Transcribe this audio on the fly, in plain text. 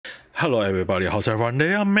Hello everybody, how's everyone?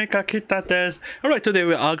 Ame Gakita. Alright, today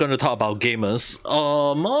we are going to talk about gamers.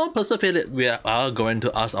 More specifically, we are going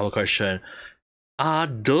to ask our question. Are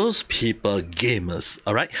those people gamers?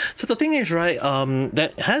 Alright, so the thing is, right, there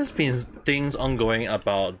has been things ongoing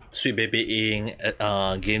about Sweet Baby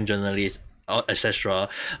Inc., game journalists, etc.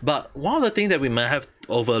 But one of the things that we might have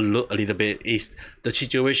overlooked a little bit is the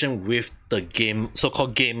situation with the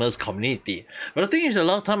so-called gamers community. But the thing is, the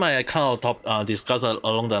last time I kind of discussed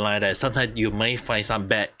along the line that sometimes you may find some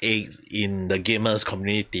bad eggs in the gamers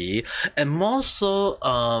community, and more so,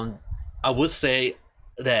 I would say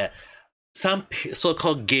that some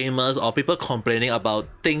so-called gamers or people complaining about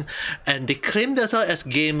things and they claim themselves as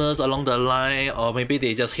gamers along the line, or maybe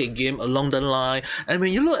they just hate game along the line. And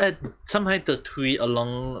when you look at sometimes the tweet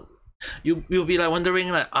along, you'll be like wondering,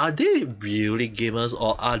 like, are they really gamers,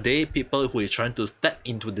 or are they people who is trying to step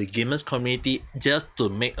into the gamers community just to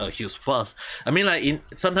make a huge fuss? I mean, like,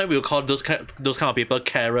 sometimes we'll call those kind of people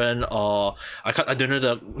Karen, or I don't know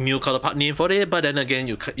the new counterpart name for it, but then again,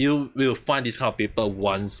 you will find these kind of people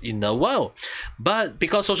once in a while. But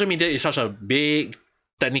because social media is such a big,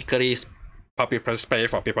 technically public space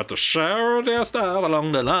for people to share their stuff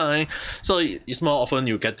along the line, so it's more often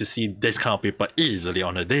you get to see this kind of people easily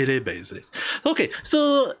on a daily basis. Okay,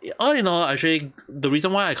 so all in all, actually, the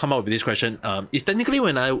reason why I come up with this question is technically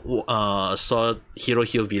when I saw Hero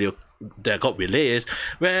Hill video that got released,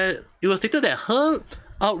 where it was stated that her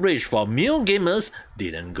outrage for male gamers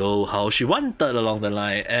didn't go how she wanted along the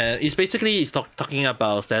line, and it's basically talking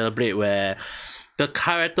about Celebrate, where the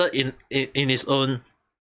character in its own,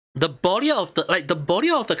 the body of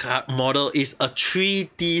the model is a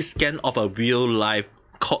 3D scan of a real life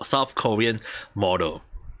South Korean model.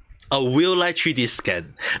 A real life 3D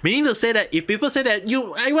scan. Meaning to say that if people say that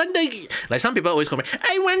I want like some people always comment,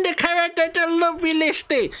 I want the character to look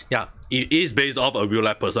realistic. Yeah, it is based off a real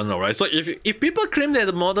life person, alright? So if people claim that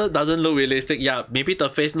the model doesn't look realistic, yeah, maybe the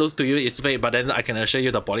face look to you is fake, but then I can assure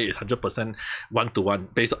you the body is 100% one-to-one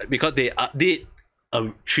because they did a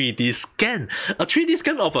 3D scan. A 3D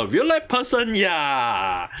scan of a real life person,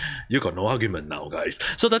 yeah. You got no argument now, guys.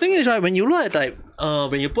 So the thing is, right, when you look at, like,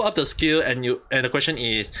 when you put up the skill and the question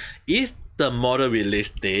is the model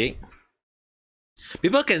realistic?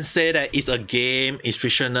 People can say that it's a game, it's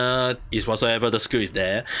fictional, it's whatsoever, the skill is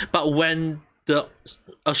there. But when a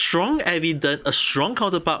strong evidence, a strong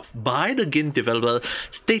counterpart by the game developer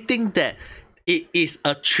stating that it is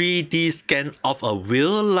a 3D scan of a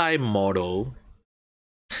real life model,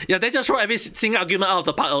 yeah, they just throw every single argument out of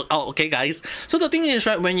the park. Oh, okay, guys. So the thing is,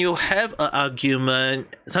 right, when you have an argument,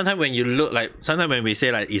 sometimes when you look like, sometimes when we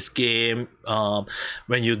say like it's game,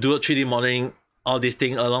 when you do a 3D modeling, all these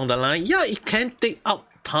things along the line, yeah, it can take up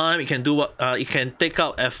time, it can do what, it can take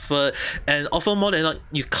out effort, and often more than not,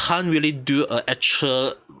 you can't really do an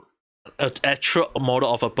actual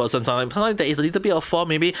model of a person. Sometimes there is a little bit of form,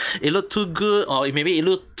 maybe it looked too good, or maybe it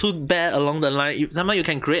looked too bad along the line. Sometimes you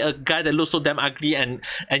can create a guy that looks so damn ugly and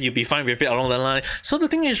you'll be fine with it along the line. So the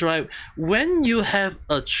thing is, right, when you have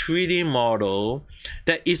a 3D model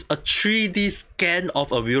that is a 3D scan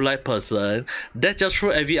of a real life person, that just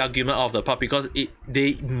throw every argument out of the park, because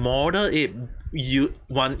they model it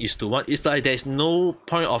 1:1. It's like there's no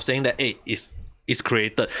point of saying that it's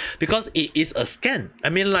created, because it is a scan. I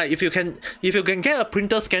mean, like, if you can get a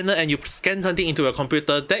printer scanner and you scan something into a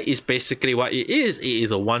computer, that is basically what it is. It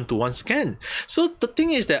is a 1:1 scan. So the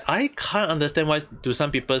thing is that I can't understand why do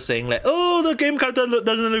some people saying like, oh, the game character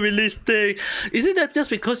doesn't look realistic. Is it that just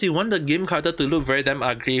because you want the game character to look very damn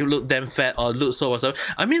ugly, look damn fat, or look so whatsoever?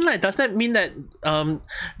 I mean, like, does that mean that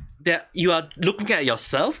that you are looking at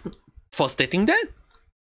yourself for stating that?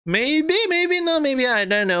 Maybe not, maybe I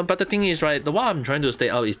don't know. But the thing is, right, what I'm trying to state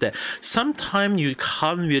out is that sometimes you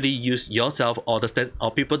can't really use yourself or or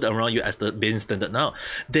people around you as the main standard. Now,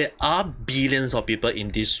 there are billions of people in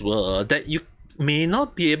this world that you may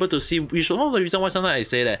not be able to see, which is one of the reasons why sometimes I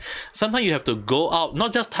say that sometimes you have to go out,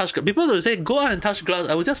 not just touch. People will say go out and touch glass.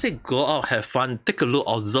 I would just say go out, have fun, take a look,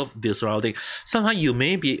 observe the surrounding. Sometimes you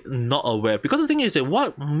may be not aware, because the thing is that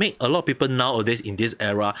what make a lot of people nowadays in this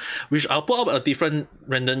era, which I'll put up a different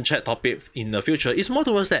random chat topic in the future, is more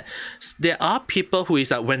towards that there are people who is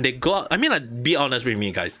that when they go out, I mean, like, be honest with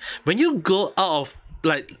me, guys, when you go out of,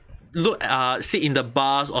 like, sit in the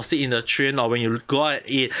bus or sit in the train, or when you go out and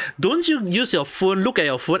eat, don't you use your phone, look at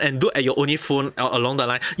your phone and look at your only phone along the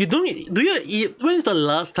line? You don't. Do you eat? When is the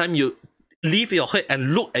last time you leave your head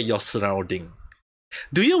and look at your surrounding?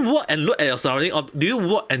 Do you walk and look at your surrounding, or do you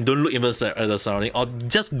walk and don't look even at the surrounding, or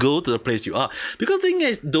just go to the place you are? Because the thing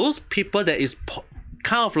is, those people that is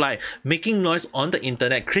kind of like making noise on the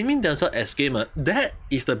internet, claiming themselves as gamer, that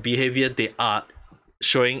is the behavior they are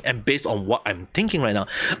showing and based on what I'm thinking right now.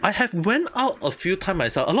 I have went out a few times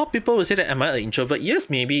myself. A lot of people will say that am I an introvert? Yes,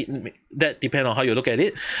 maybe that depends on how you look at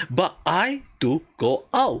it. But I do go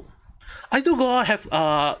out. I do go out, have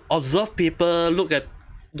observe people, look at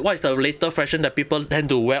what is the latest fashion that people tend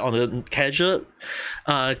to wear on a casual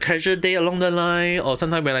day along the line, or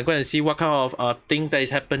sometimes when I go and see what kind of things that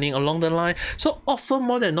is happening along the line. So often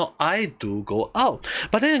more than not, I do go out.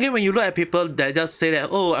 But then again, when you look at people that just say that,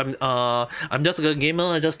 oh, I'm just a gamer,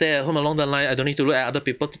 I just stay at home along the line, I don't need to look at other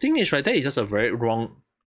people. The thing is, right, that is just a very wrong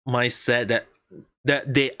mindset that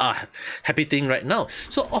they are happy right now.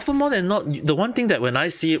 So often more than not, the one thing that when I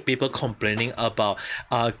see people complaining about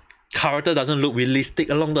character doesn't look realistic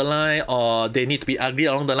along the line, or they need to be ugly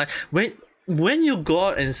along the line, when you go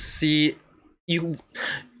out and see, you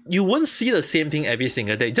won't see the same thing every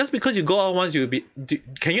single day. Just because you go out once,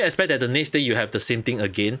 can you expect that the next day you have the same thing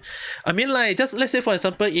again? I mean, like, just let's say for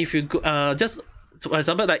example, if you go for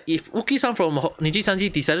example, like if Uki-san from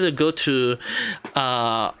Niji-sanji decided to go to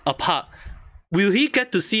a park, will he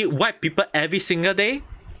get to see white people every single day?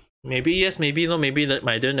 Maybe yes, maybe no, maybe not,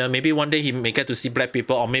 I don't know. Maybe one day he may get to see black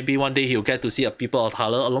people, or maybe one day he'll get to see a people of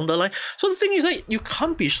color along the line. So the thing is, like, you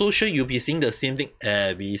can't be so sure you'll be seeing the same thing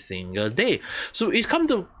every single day. So it's come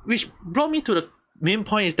to, which brought me to the main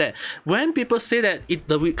point, is that when people say that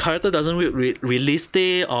the character doesn't look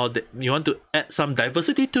realistic, or that you want to add some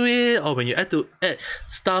diversity to it, or when you add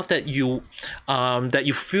stuff that you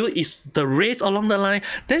feel is the race along the line,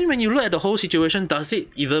 then when you look at the whole situation, does it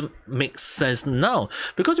even make sense now?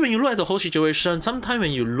 Because when you look at the whole situation, sometimes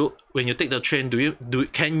when you take the train,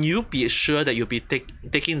 can you be sure that you'll be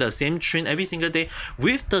taking the same train every single day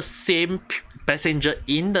with the same passenger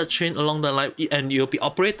in the train along the line, and you'll be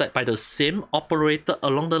operated by the same operator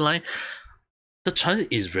along the line? The chance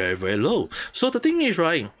is very, very low. So the thing is,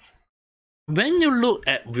 right, when you look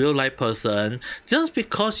at real life person, just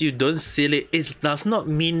because you don't see it does not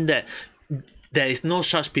mean that there is no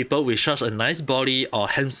such people with such a nice body or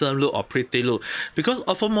handsome look or pretty look. Because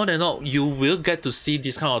often more than not, you will get to see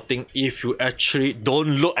this kind of thing if you actually don't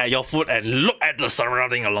look at your food and look at the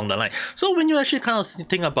surrounding along the line. So when you actually kind of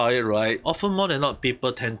think about it, right, often more than not,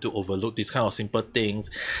 people tend to overlook these kind of simple things.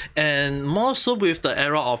 And more so with the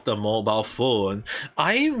era of the mobile phone,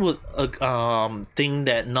 I would think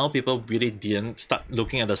that now people really didn't start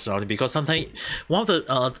looking at the surrounding, because sometimes one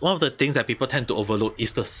of the things that people tend to overlook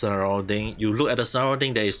is the surrounding. You look at the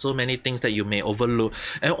surrounding, there is so many things that you may overlook,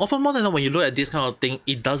 and often more than not, when you look at this kind of thing,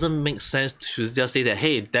 it doesn't make sense to just say that,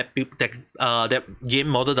 hey, that game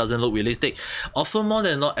model doesn't look realistic. Often more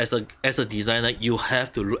than not, as a designer, you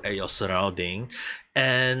have to look at your surrounding,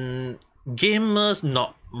 and gamers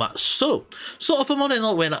not much so often more than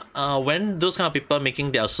not, when those kind of people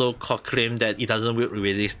making their so-called claim that it doesn't look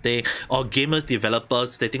realistic, or gamers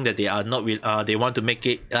developers stating that they are not they want to make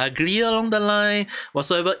it ugly along the line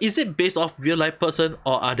whatsoever, is it based off real life person,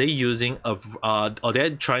 or are they using or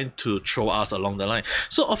they're trying to throw us along the line?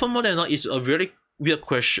 So often more than not, it's a really weird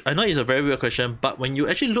question. I know it's a very weird question, but when you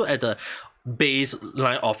actually look at the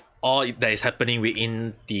baseline of all that is happening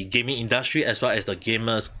within the gaming industry, as well as the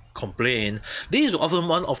gamers complain, this is often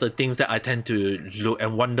one of the things that I tend to look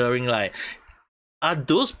and wondering, like, are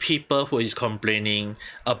those people who is complaining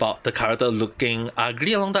about the character looking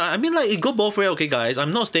ugly along the line? I mean, like, it go both ways, okay guys.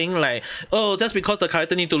 I'm not saying like, oh, just because the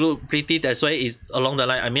character need to look pretty, that's why it's along the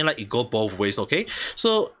line. I mean, like, it go both ways, okay?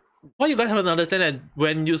 So what you guys have to understand, that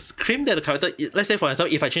when you claim that the character, let's say for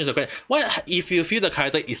example, if I change the character, what if you feel the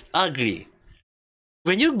character is ugly?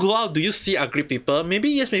 When you go out, do you see ugly people? Maybe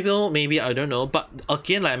yes, maybe no, maybe I don't know. But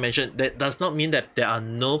again, like I mentioned, that does not mean that there are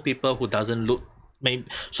no people who doesn't look maybe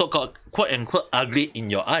so-called quote-unquote ugly in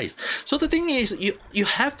your eyes. So the thing is, you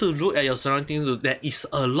have to look at your surroundings. There is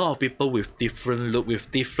a lot of people with different look,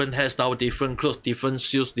 with different hairstyle, different clothes, different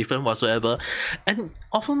shoes, different whatsoever. And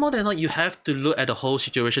often more than not, you have to look at the whole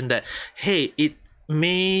situation that, hey, it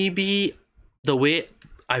may be the way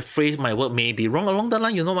I phrase my word may be wrong along the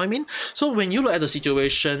line, you know what I mean? So when you look at the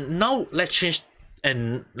situation, now let's change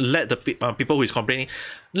and let the people who is complaining,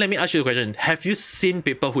 let me ask you a question. Have you seen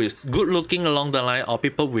people who is good looking along the line, or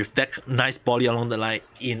people with that nice body along the line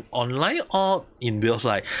in online or in real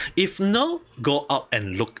life? If no, go out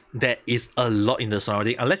and look. There is a lot in the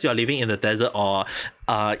surrounding, unless you are living in the desert or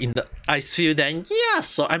in the ice field, then yeah,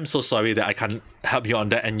 so I'm so sorry that I can't help you on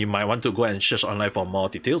that, and you might want to go and search online for more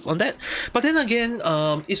details on that. But then again,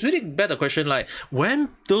 it's really bad a question, like, when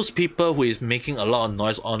those people who is making a lot of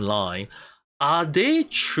noise online, are they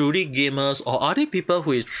truly gamers, or are they people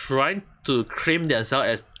who is trying to claim themselves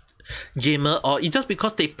as gamer, or it's just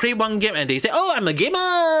because they play one game and they say, oh, I'm a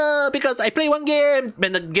gamer because I play one game,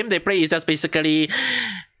 when the game they play is just basically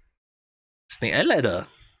Snake and ladder.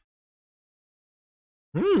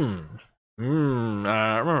 Very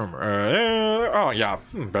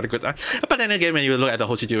good. But then again, when you look at the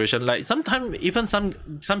whole situation, like sometimes even some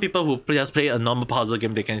people who just play a normal puzzle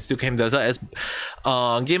game, they can still claim themselves as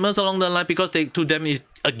gamers along the line because to them is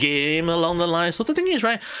a game along the line. So the thing is,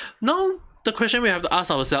 right now, the question we have to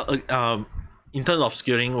ask ourselves, in terms of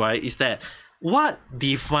skilling, right, is that what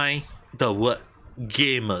define the word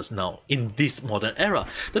gamers now in this modern era?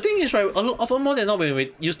 The thing is, right, often more than not when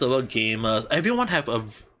we use the word gamers, everyone have a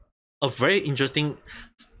very interesting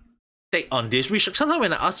take on this, which sometimes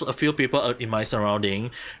when I ask a few people in my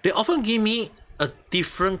surrounding, they often give me a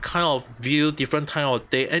different kind of view, different kind of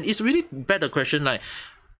take, and it's really better question like,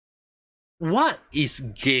 what is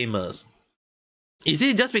gamers? Is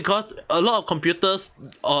it just because a lot of computers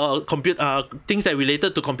or things that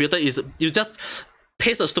related to computer is you just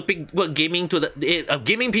paste a stupid word gaming to a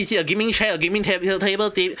gaming PC, a gaming chair, a gaming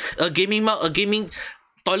table, a gaming mouse, a gaming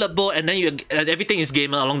toilet bowl, and then everything is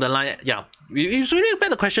gamer along the line? Yeah, it's really a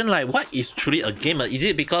better question like, what is truly a gamer? Is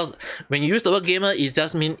it because when you use the word gamer, it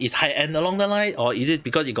just mean it's high end along the line, or is it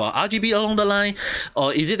because you got RGB along the line,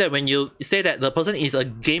 or is it that when you say that the person is a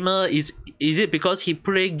gamer, is it because he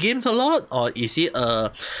play games a lot, or is he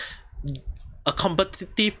a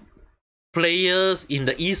competitive players in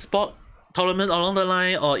the esport tournament along the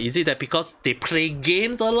line, or is it that because they play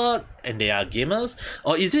games a lot and they are gamers,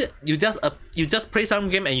 or is it you just play some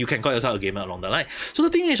game and you can call yourself a gamer along the line? So the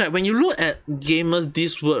thing is, right, when you look at gamers,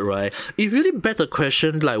 this word, right, it really begs the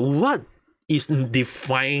question like, what is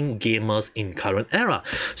define gamers in current era?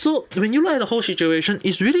 So when you look at the whole situation,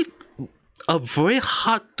 it's really a very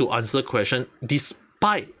hard to answer question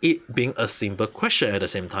despite it being a simple question at the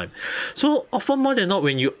same time. So often more than not,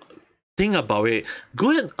 when you think about it, go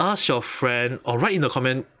and ask your friend or write in the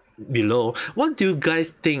comment below, what do you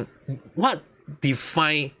guys think, what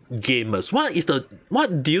define gamers? What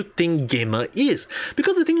do you think gamer is?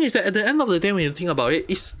 Because the thing is that at the end of the day, when you think about it,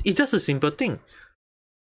 it's just a simple thing.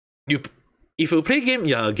 If you play game,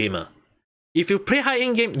 you're a gamer. If you play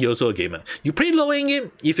high-end game, you're also a gamer. You play low-end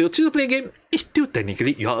game, if you still play game, it's still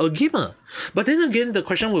technically you're a gamer. But then again, the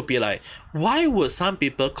question would be like, why would some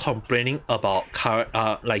people complaining about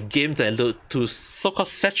like games that look too so-called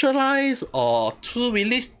sexualized or too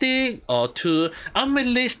realistic or too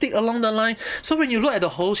unrealistic along the line? So when you look at the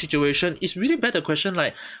whole situation, it's really better question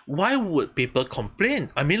like, why would people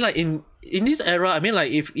complain? I mean, like in this era, I mean,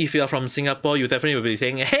 like if you're from Singapore, you definitely will be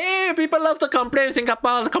saying, hey, people love to complain,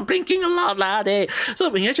 Singapore, complaining a lot lah. So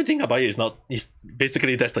when you actually think about it, it's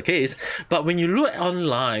basically that's the case. But when you look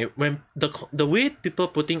online, when the way people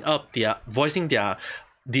putting up voicing their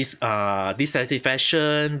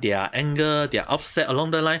dissatisfaction, their anger, their upset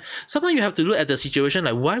along the line, sometimes you have to look at the situation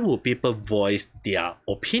like, why would people voice their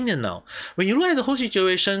opinion now? When you look at the whole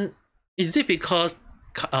situation, is it because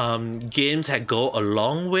games had go a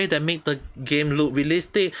long way that make the game look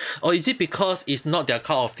realistic, or is it because it's not their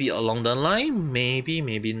cup of tea along the line? Maybe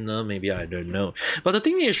no, maybe I don't know. But the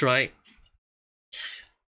thing is, right,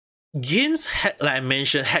 games had, like I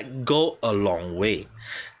mentioned, had go a long way.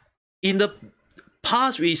 In the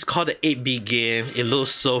past, it's called the 8-bit game. It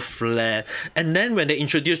looks so flat, and then when they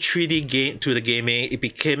introduced 3D game to the gaming, it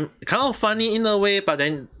became kind of funny in a way, but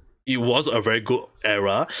then it was a very good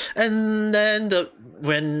era. And then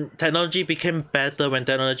when technology became better, when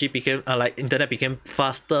technology became like internet became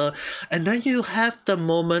faster, and then you have the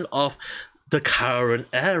moment of the current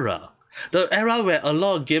era. The era where a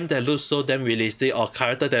lot of games that look so damn realistic or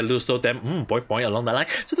character that look so damn boing along the line.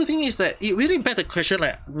 So the thing is that it really begs the question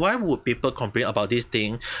like, why would people complain about this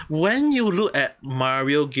thing? When you look at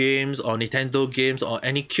Mario games or Nintendo games or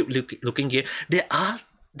any cute looking game,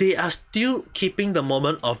 they are still keeping the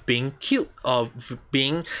moment of being cute, of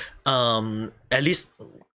being at least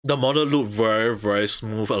the model look very, very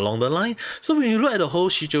smooth along the line. So when you look at the whole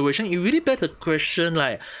situation, it really begs the question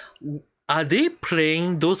like, are they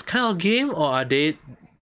playing those kind of game, or are they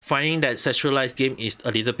finding that sexualized game is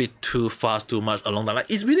a little bit too fast, too much along the line?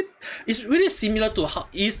 It's really similar to how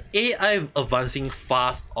is AI advancing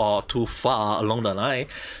fast or too far along the line.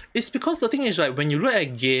 It's because the thing is, right, when you look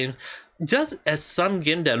at games, just as some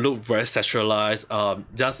games that look very sexualized,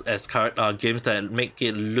 just as games that make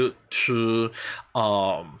it look too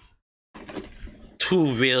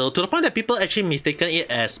too real to the point that people actually mistaken it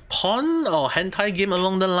as porn or hentai game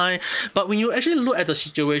along the line. But when you actually look at the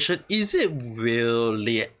situation, is it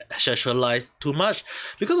really sexualized too much?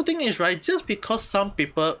 Because the thing is, right, just because some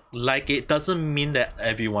people like it doesn't mean that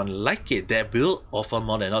everyone like it. There will often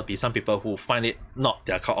more than not be some people who find it not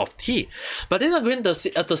their cup of tea. But then again, the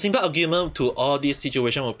simple argument to all these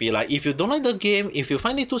situations would be like, if you don't like the game, if you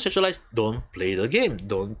find it too sexualized, don't play the game.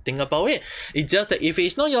 Don't think about it. It's just that if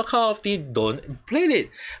it's not your cup of tea, don't play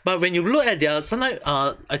it. But when you look at their sometimes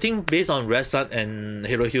I think based on Red Sun and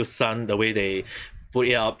Hero Hill Sun, the way they put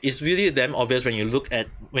it up, it's really damn obvious when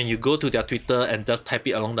you go to their Twitter and just type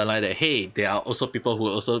it along the line that hey, there are also people who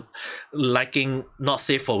are also liking not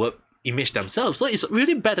safe for work image themselves. So it's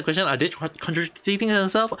really bad the question, are they contradicting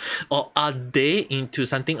themselves, or are they into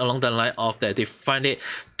something along the line of that they find it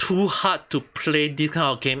too hard to play this kind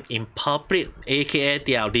of game in public, aka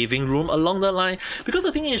their living room along the line? Because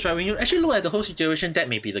the thing is, right, when you actually look at the whole situation, that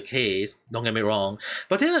may be the case, don't get me wrong,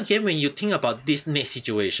 but then again, when you think about this next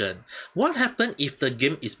situation, what happens if the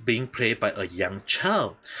game is being played by a young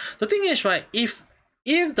child? The thing is, right, if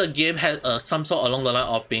the game has some sort along the line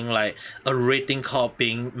of being like a rating card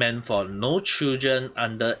being meant for no children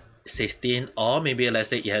under 16, or maybe let's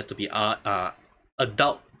say it has to be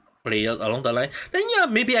adult players along the line, then yeah,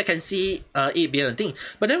 maybe I can see it being a thing.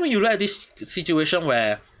 But then when you look at this situation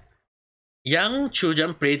where young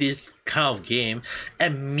children play this kind of game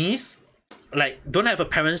and don't have a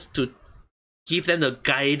parents to give them the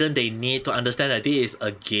guidance they need to understand that this is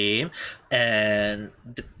a game and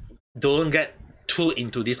don't get too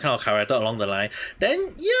into this kind of character along the line,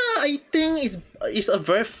 then yeah, I think it's a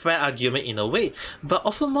very fair argument in a way. But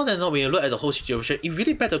often more than not, when you look at the whole situation, it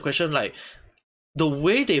really begs the question, like, the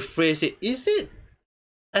way they phrase it, is it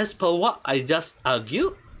as per what I just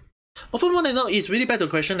argued? Often more than not, it's really begs the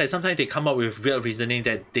question that sometimes they come up with real reasoning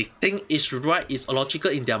that they think is right, is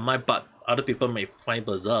logical in their mind, but other people may find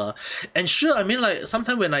bizarre. And sure, I mean, like,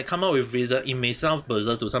 sometimes when I come up with reason, it may sound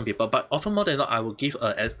bizarre to some people, but often more than not, I will give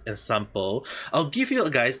an example. I'll give you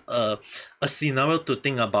guys a scenario to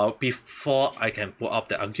think about before I can put up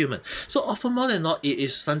the argument. So often more than not, it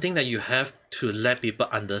is something that you have to let people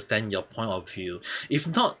understand your point of view. If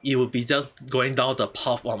not, it will be just going down the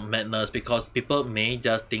path of madness, because people may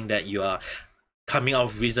just think that you are coming out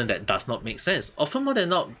of reason that does not make sense. Often more than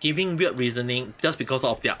not, giving weird reasoning just because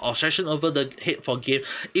of their obsession over the hate for game,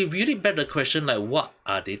 it really begs the question, like, what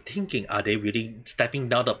are they thinking? Are they really stepping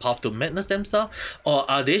down the path to madness themselves? Or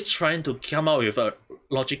are they trying to come out with a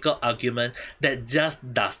logical argument that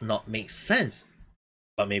just does not make sense,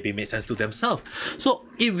 but maybe makes sense to themselves? So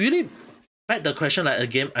it really begs the question, like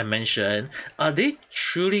again I mentioned, are they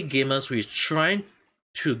truly gamers who is trying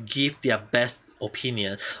to give their best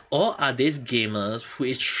opinion, or are these gamers who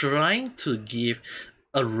is trying to give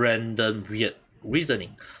a random weird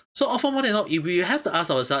reasoning? So often more than not, if we have to ask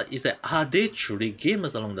ourselves is that, are they truly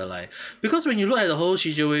gamers along the line? Because when you look at the whole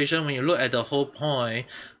situation, when you look at the whole point,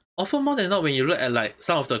 often more than not, when you look at like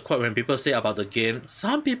some of the quote when people say about the game,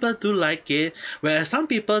 some people do like it, whereas some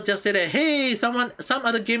people just say that, hey, some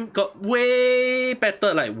other game got way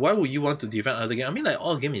better. Like, why would you want to defend other game? I mean, like,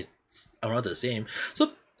 all game is around the same.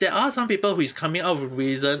 So there are some people who is coming out with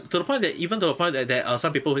reason to the point that there are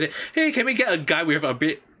some people who say, hey, can we get a guy with a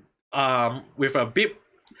bit booba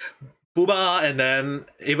and then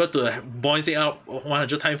able to voice it out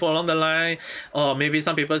 100 times for along the line? Or maybe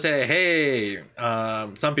some people say, hey,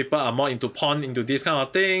 some people are more into porn, into this kind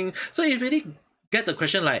of thing. So it really get the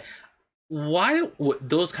question, like, why would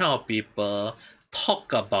those kind of people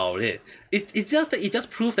talk about it? It's just that it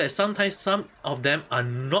just proves that sometimes some of them are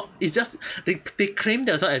not, it's just they claim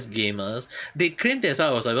themselves as gamers, they claim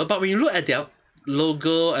themselves as whatever, but when you look at their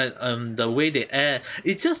logo and the way they act,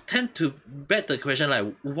 it just tend to beg the question,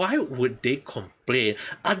 like, why would they complain?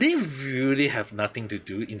 Are they really have nothing to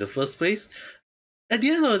do in the first place? At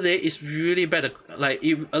the end of the day, it's really bad. Like,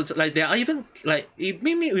 there are even, like, it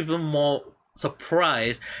made me even more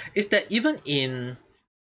surprised is that even in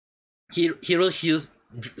Hero Hill's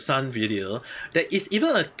Sun video, there is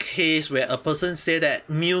even a case where a person said that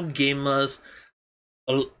male gamers,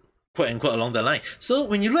 quote unquote, along the line. So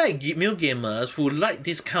when you look at male gamers who like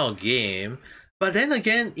this kind of game, but then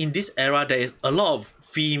again, in this era, there is a lot of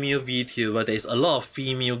female VTuber, there is a lot of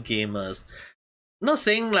female gamers. Not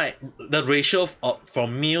saying like the ratio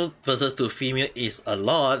from male versus to female is a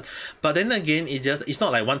lot, but then again, it's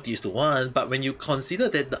not like 1:1. But when you consider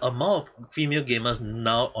that the amount of female gamers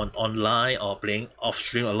now online or playing off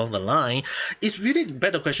stream along the line, it's really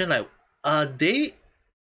better question, like, are they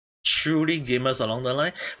truly gamers along the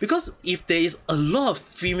line? Because if there is a lot of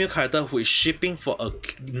female character who is shipping for a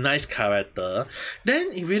nice character,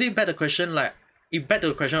 then it really better question, like, it back to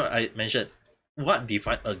the question I mentioned, what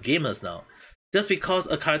define a gamers now? Just because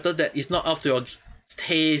a character that is not up to your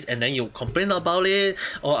taste and then you complain about it,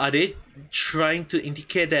 or are they trying to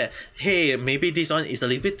indicate that, hey, maybe this one is a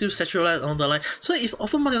little bit too sexualized on the line? So it's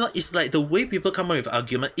often more than not, it's like the way people come up with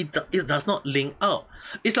argument, it does not link out.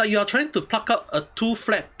 It's like you are trying to pluck out a two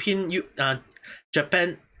flat pin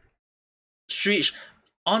Japan switch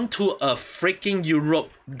onto a freaking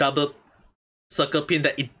Europe double circle pin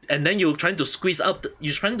and then you're trying to squeeze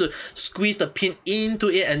the pin into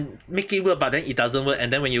it and make it work, but then it doesn't work,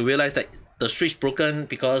 and then when you realize that the switch broken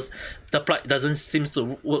because the plug doesn't seem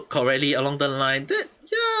to work correctly along the line,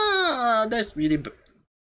 that's really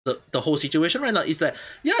the whole situation right now. Is that,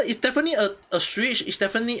 yeah, it's definitely a switch, it's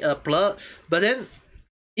definitely a plug, but then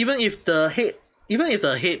even if the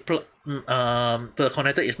head plug the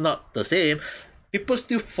connector is not the same, people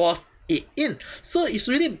still force it in. So it's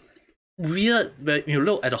really weird when you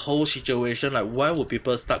look at the whole situation. Like, why would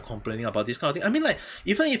people start complaining about this kind of thing? I mean, like,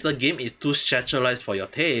 even if the game is too sexualized for your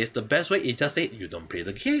taste, the best way is just say you don't play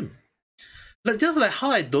the game. Like, just like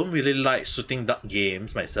how I don't really like shooting duck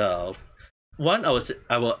games myself. One, I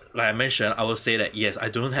will like I mentioned, I will say that yes, I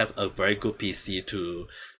don't have a very good PC to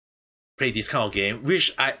play this kind of game,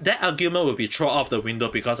 which that argument will be thrown off the window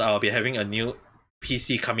because I will be having a new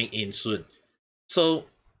PC coming in soon. So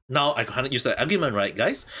now I can't use that argument, right,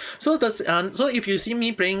 guys? So so if you see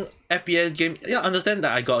me playing FPS game, yeah, understand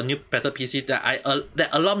that I got a new better PC that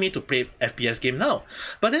allow me to play FPS game now.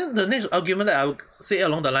 But then the next argument that I would say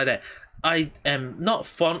along the line that I am not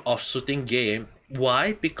fond of shooting game.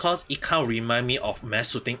 Why? Because it can't remind me of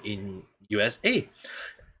mass shooting in USA.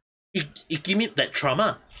 It give me that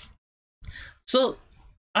trauma. So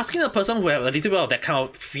asking a person who have a little bit of that kind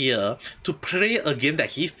of fear to play a game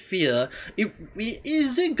that he fear,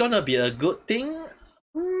 is it gonna be a good thing?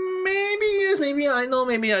 Maybe yes, maybe I know,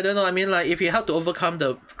 maybe I don't know. I mean, like, if you have to overcome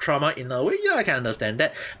the trauma in a way, yeah, I can understand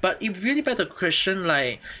that. But it really begs the question,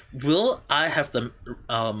 like, will I have the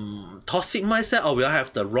toxic mindset or will I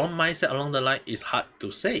have the wrong mindset along the line? Is hard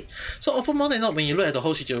to say. So for more than not, when you look at the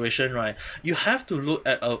whole situation, right, you have to look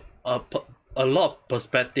at a lot of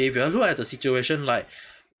perspective. You have to look at the situation like,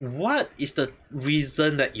 what is the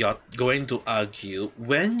reason that you're going to argue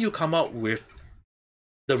when you come up with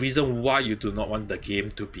the reason why you do not want the game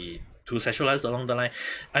to be too sexualized along the line?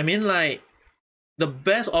 I mean, like, the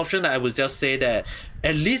best option that I would just say that,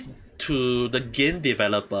 at least to the game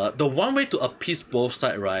developer, the one way to appease both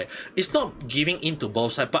sides, right, is not giving in to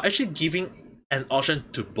both sides, but actually giving an option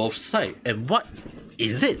to both sides. And what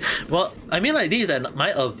is it? Well, I mean, like, this is my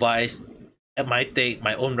advice. It might take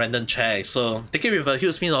my own random check, so take it with a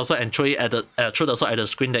huge spin also and throw it at the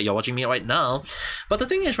screen that you're watching me right now. But the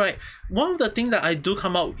thing is, right, one of the things that I do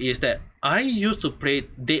come out is that I used to play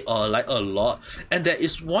Dead or Alive a lot, and there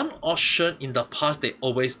is one option in the past they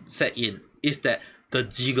always set in, is that the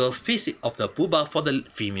jiggle physics of the booba for the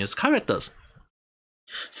female characters.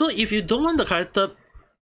 So if you don't want the character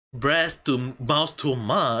breast to bounce too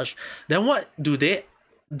much, then what do they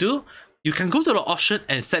do? You can go to the option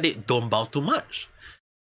and set it don't bounce too much.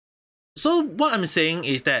 So what I'm saying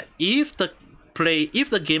is that if the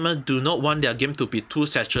gamers do not want their game to be too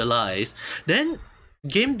sexualized, then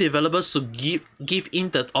game developers should give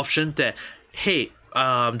in the option that, hey,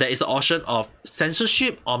 there is an option of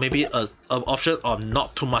censorship, or maybe an option of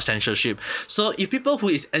not too much censorship. So if people who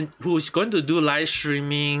is going to do live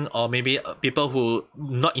streaming, or maybe people who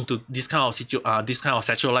not into this kind of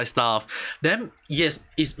sexualized stuff, then yes,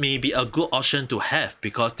 it may be a good option to have,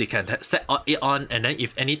 because they can set it on, and then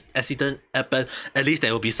if any accident happen, at least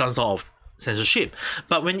there will be some sort of censorship.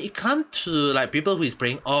 But when it comes to like people who is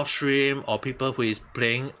playing off stream, or people who is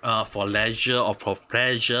playing for leisure or for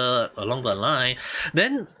pleasure along the line,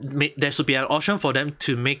 then there should be an option for them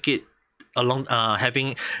to make it along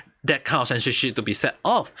having that kind of censorship to be set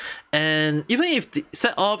off. And even if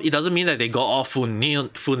set off, it doesn't mean that they go off full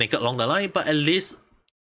naked along the line, but at least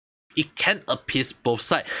it can appease both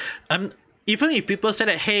sides. Even if people say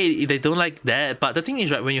that, hey, they don't like that, but the thing is,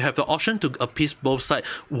 right, when you have the option to appease both sides,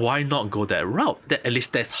 why not go that route? That, at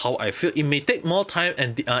least that's how I feel. It may take more time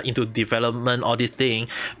and into development, all this thing,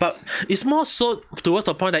 but it's more so towards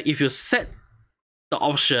the point that if you set the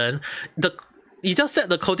option, you just set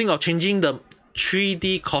the coding of changing the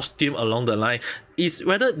 3D costume along the line, is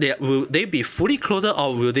whether will they be fully clothed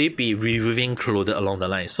or will they be removing clothed along the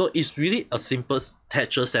line. So it's really a simple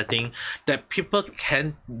texture setting that people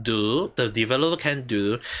can do, the developer can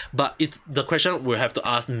do, but the question we'll have to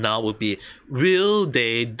ask now would be, will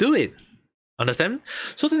they do it? Understand?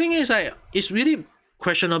 So the thing is, like, it's really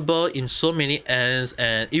questionable in so many ends,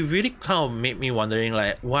 and it really kind of made me wondering,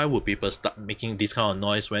 like, why would people start making this kind of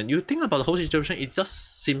noise? When you think about the whole situation, it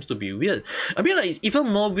just seems to be weird. I mean, like, it's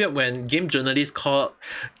even more weird when game journalists call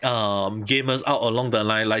gamers out along the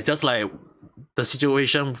line, like just like the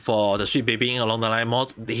situation for the Sweet Baby along the line.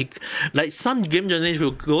 Like some game journalists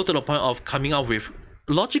will go to the point of coming up with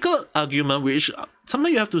logical argument, which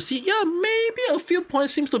sometimes you have to see, yeah, maybe a few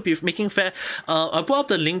points seems to be making fair. I put up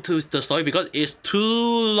the link to the story because it's too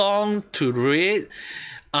long to read.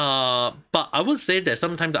 But I would say that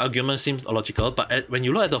sometimes the argument seems illogical, but when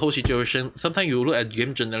you look at the whole situation, sometimes you look at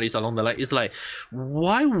game journalists along the line, it's like,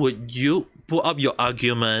 why would you put up your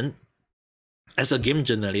argument as a game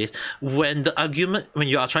journalist when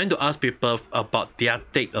you are trying to ask people about their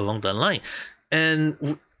take along the line? And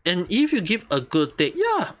if you give a good take,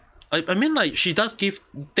 yeah, I mean, like, she does give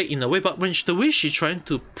take in a way, but the way she's trying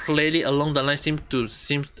to play it along the line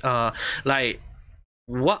seems like,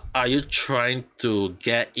 what are you trying to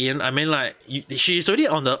get in? I mean, like, she's already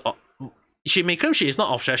on the she may claim she is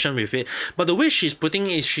not obsession with it, but the way she's putting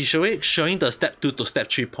it, she's showing the step 2 to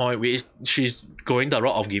step 3 point, which she's going the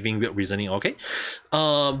route of giving weird reasoning, okay?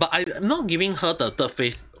 But I'm not giving her the third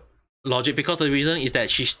phase logic, because the reason is that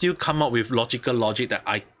she still come up with logical logic that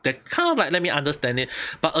kind of like let me understand it.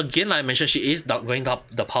 But again, like I mentioned, she is going up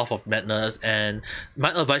the path of madness, and my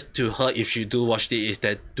advice to her, if she do watch it, is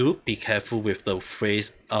that do be careful with the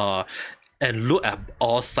phrase and look at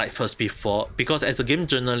all sides first before, because as a game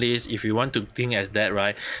journalist, if you want to think as that,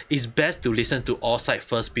 right, it's best to listen to all sides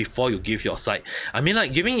first before you give your side. I mean,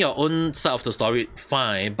 like, giving your own side of the story,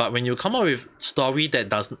 fine, but when you come up with story that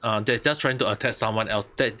that's just trying to attack someone else,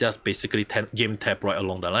 that just basically game tabloid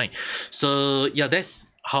along the line. So yeah, that's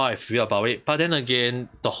how I feel about it. But then again,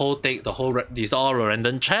 it's all a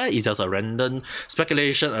random chat. It's just a random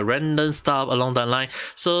speculation, a random stuff along that line.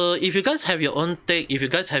 So if you guys have your own take, if you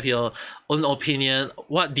guys have your own opinion,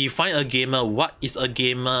 what define a gamer, what is a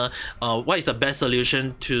gamer, what is the best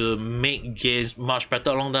solution to make games much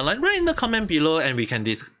better along the line, write in the comment below and we can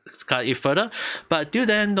discuss it further. But till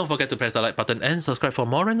then, don't forget to press the like button and subscribe for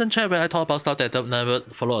more random chat where I talk about stuff that never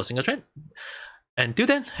follow a single trend. And till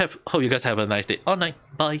then, hope you guys have a nice day or night.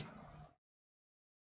 Bye.